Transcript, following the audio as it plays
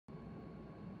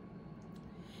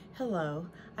Hello,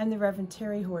 I'm the Reverend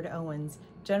Terri Hord Owens,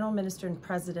 General Minister and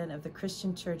President of the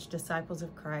Christian Church Disciples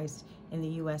of Christ in the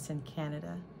U.S. and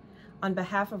Canada. On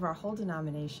behalf of our whole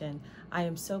denomination, I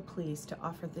am so pleased to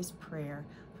offer this prayer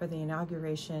for the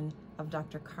inauguration of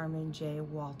Dr. Carmen J.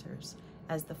 Walters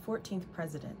as the 14th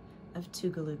President of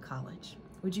Tougaloo College.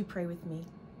 Would you pray with me?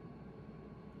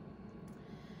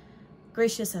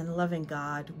 Gracious and loving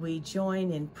God, we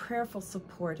join in prayerful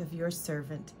support of your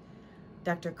servant,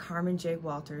 Dr. Carmen J.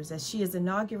 Walters, as she is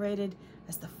inaugurated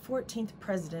as the 14th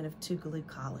president of Tougaloo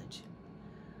College.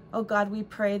 Oh God, we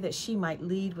pray that she might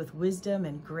lead with wisdom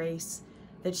and grace,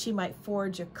 that she might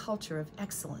forge a culture of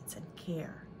excellence and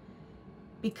care.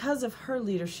 Because of her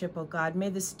leadership, oh God, may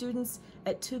the students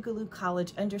at Tougaloo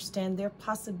College understand their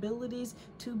possibilities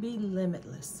to be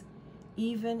limitless,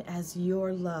 even as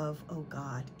your love, oh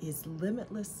God, is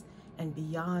limitless and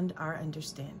beyond our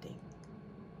understanding.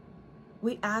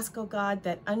 We ask, oh God,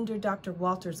 that under Dr.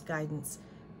 Walters' guidance,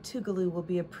 Tougaloo will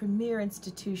be a premier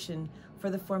institution for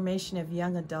the formation of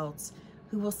young adults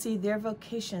who will see their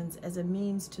vocations as a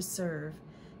means to serve,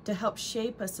 to help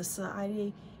shape a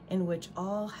society in which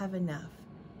all have enough,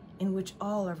 in which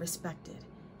all are respected,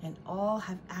 and all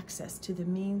have access to the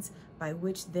means by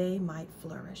which they might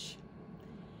flourish.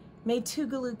 May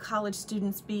Tougaloo College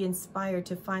students be inspired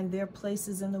to find their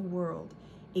places in the world,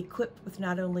 equipped with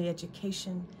not only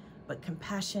education, but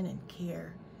compassion and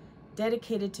care,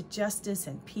 dedicated to justice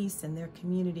and peace in their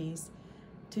communities,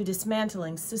 to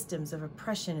dismantling systems of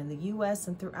oppression in the U.S.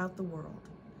 and throughout the world.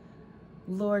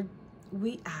 Lord,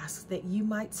 we ask that you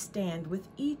might stand with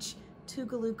each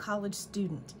Tougaloo College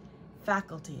student,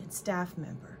 faculty, and staff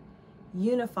member,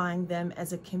 unifying them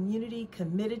as a community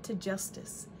committed to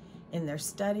justice in their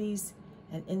studies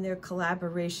and in their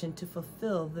collaboration to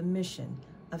fulfill the mission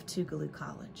of Tougaloo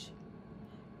College.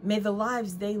 May the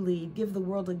lives they lead give the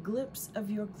world a glimpse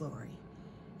of your glory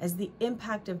as the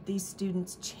impact of these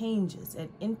students changes and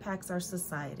impacts our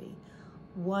society,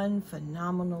 one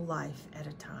phenomenal life at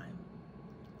a time.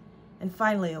 And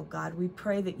finally, oh God, we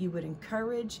pray that you would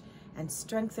encourage and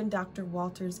strengthen Dr.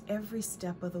 Walters every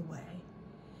step of the way.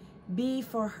 Be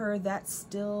for her that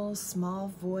still, small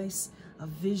voice of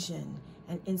vision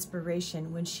and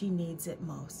inspiration when she needs it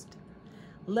most.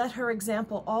 Let her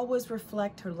example always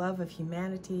reflect her love of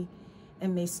humanity,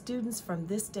 and may students from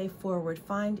this day forward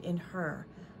find in her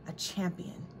a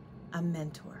champion, a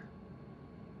mentor.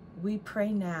 We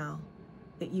pray now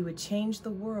that you would change the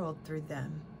world through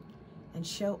them and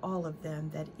show all of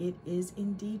them that it is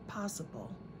indeed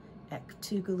possible at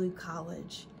Tougaloo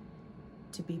College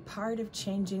to be part of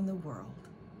changing the world,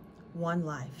 one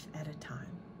life at a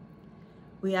time.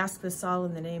 We ask this all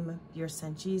in the name of your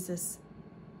Son, Jesus.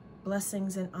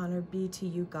 Blessings and honor be to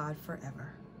you, God,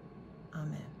 forever.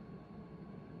 Amen.